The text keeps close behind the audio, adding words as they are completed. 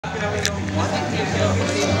Hi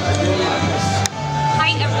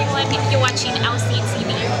everyone, you're watching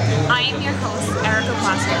LCTV. I am your host, Erica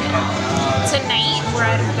Cuascut. Tonight we're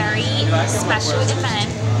at a very special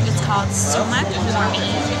event. It's called Summa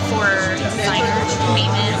Warming for designer. Her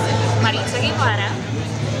name is Maritza Guevara.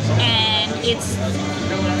 And it's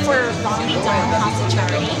for Ronnie Down Concert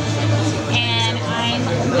Charity. And I'm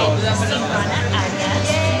with Silvana Arias.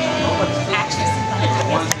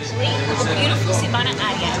 The beautiful Silvana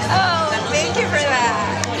Arias. Oh, thank you for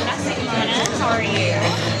that. Hola Silvana, how are you?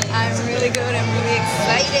 I'm really good. I'm really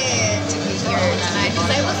excited to be here tonight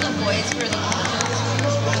because I was the voice for the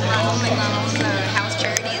Ronald McDonald's house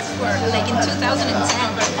charities for like in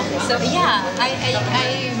 2010. So yeah, I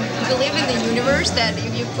believe in the universe that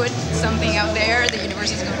if you put something out there, the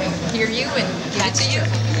universe is going to hear you and give it to you.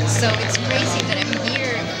 So it's crazy that I'm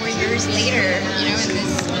here 4 years later, you know, in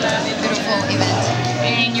this beautiful event.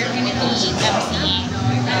 And you're going to be emceeing.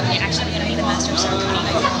 You're actually going to be the master of ceremony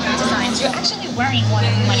for designs. You're actually wearing one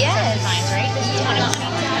of my designs, right? This is one of the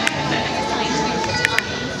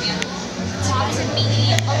Talk to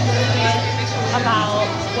me a little bit about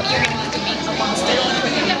what you're going to be doing up on stage.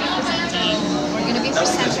 We're going to be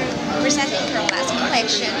presenting her last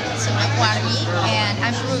collection, Summa Warming, and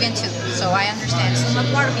I'm Peruvian too, so I understand. Summa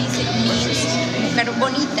Warming means mujer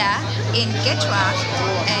bonita in Quechua,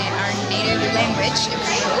 our native language in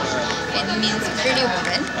Peru. It means pretty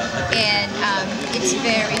woman, and it's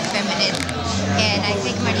very feminine. And I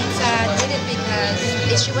think Maritza did it because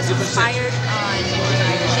she was inspired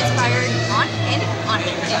in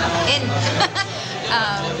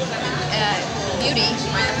beauty.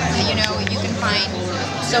 You know, you can find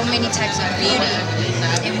so many types of beauty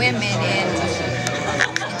in women, and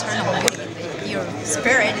internal beauty. Your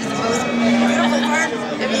spirit is the most beautiful part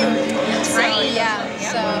of you. So yeah,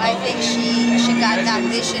 so I think she got that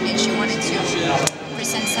vision and she wanted to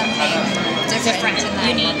present something different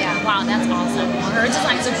tonight. Unique. Yeah. Wow, that's awesome. Her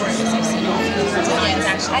designs are gorgeous. I've seen all of her designs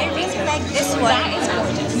actually. I really like this one. That is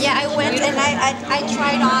gorgeous. Yeah, I went and I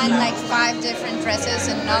tried on like 5 different dresses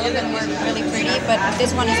and all of them were really pretty, but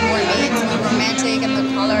this one is more me. It's more romantic and the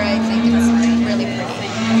color, I think it's really pretty.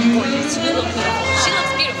 Gorgeous. You look beautiful. She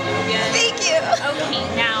looks beautiful. Thank you. Okay,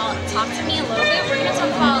 now talk to me a little bit. We're going to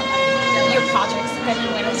talk about your projects that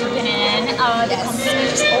you've been in. The company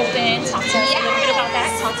just opened. Talk to me a little bit about that.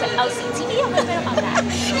 Talk to LCTV a little bit about that.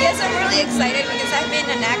 Yes, I'm really excited because I've been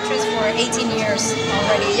an actress for 18 years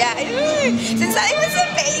already. Yeah, since I was a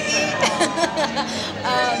baby.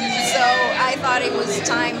 So I thought it was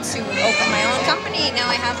time to open my own company. Now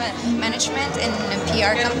I have a management and a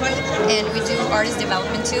PR company, and we do artist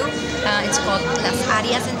development too. It's called Las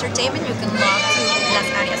Arias Entertainment. You can log to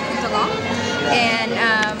lasarias.com. And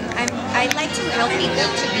I like to help people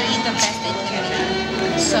to be the best they can be.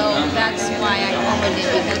 So that's why I opened it,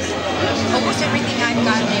 because almost everything I've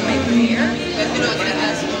gotten in my career was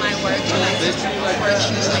because of my work.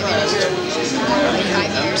 She was my manager for like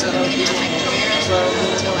 5 years at the beginning of my career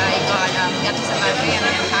until I got to Sabate and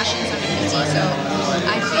I have passions on PT. So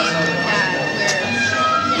I think that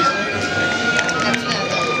that's the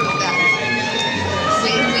proof that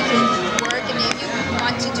we can work, and if you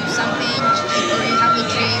want to do something or you have a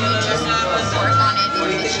dream, you just work on it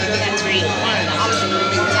and achieve it. That's great. One of the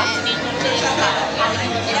obstacles. Talk to me a little bit about how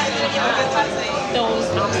you those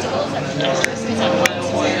obstacles that the actress is on.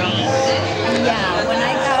 Yeah, when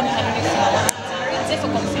I got It's a very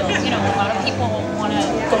difficult field. You know, a lot of people want to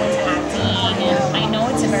go into acting, and I know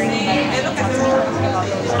it's a very competitive field. Talk to me a little bit about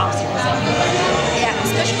those obstacles that you have. yeah,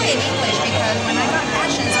 especially in English, because when I got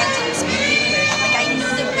passions, I didn't speak English. Like I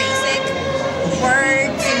knew the basic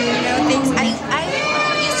words and things. I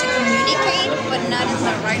used to communicate, but not in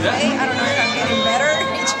the right way. I don't know if I'm getting better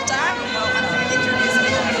each time. Well, I'm introducing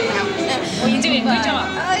it now. Well, you're doing a good job.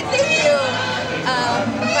 Thank you.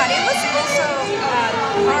 But it was also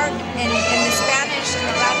hard in the Spanish and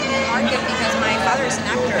the Latin market because my father is an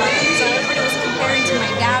actor. So everybody was comparing to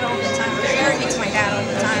my dad all the time, comparing me to my dad all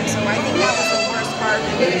the time. So I think that was the worst part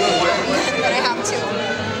that I have to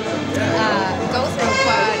go through.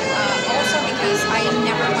 But also because I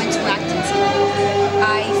never went to acting school,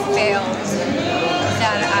 I felt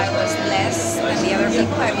that I was less than the other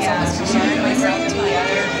people. I was always comparing myself to the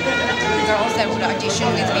other girls that would audition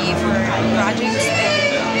with me for projects.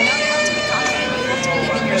 And you have to be confident. You have to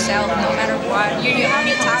believe in yourself no matter what. You have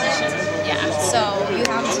the talent. Yeah. So you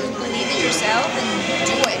have to believe in yourself and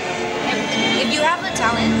do it. If you have the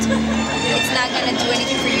talent, it's not going to do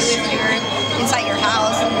anything for you if you're inside your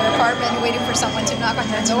house, in your apartment, waiting for someone to knock on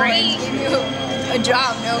your door and give you a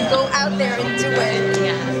job. No, go out there and do it.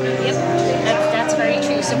 Yeah. Yep. That's very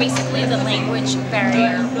true. So basically, the language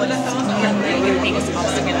barrier was your biggest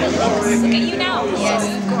obstacle. Look at you now. Yes. So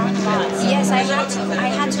you've grown a lot. Yes, I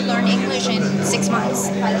had to learn English in 6 months.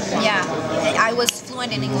 Yeah, I was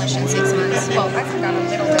fluent in English in 6 months. Well, I forgot a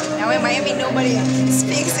little bit. Now in Miami, nobody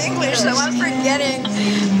speaks English, so I'm forgetting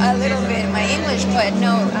a little bit my English. But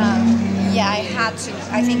no, yeah, I had to.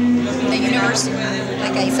 I think the universe,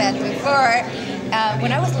 like I said before,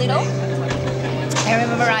 when I was little, I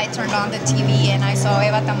remember I turned on the TV and I saw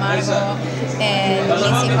Eva Tamargo and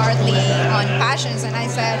Lindsay Hartley on Passions, and I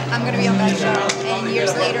said, I'm going to be on that show. And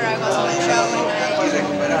years later, I was on that show,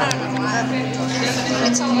 and I don't know,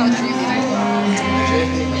 it's all about dreaming.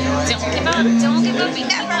 Don't give up. Don't give up. Keep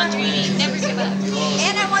on dreaming. Never give up.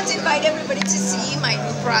 And I want to invite everybody to see my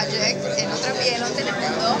new project, En Otra Piel, on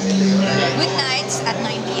Telemundo, weeknights at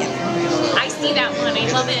 9 p.m. I see that one. I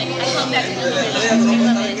love it. I love that. I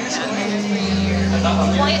love it.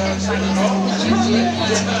 What advice would you give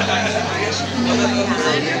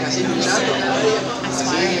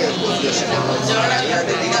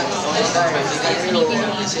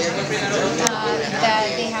that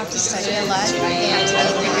they have to study a lot, they have to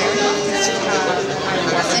be prepared.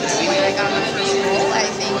 I wasn't when I got my first role. I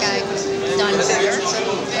think I've done better.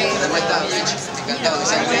 I wanted to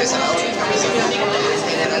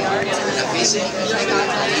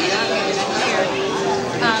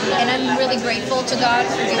and I'm really grateful to God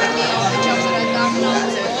for giving me all the jobs that I've gotten. All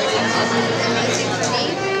the roles amazing for me.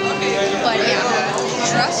 But yeah,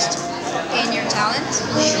 trust in your talent,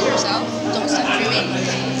 believe in yourself, don't stop dreaming,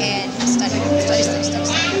 and study.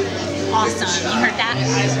 Awesome. You heard that?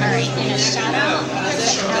 All right. And a shout out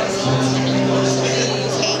to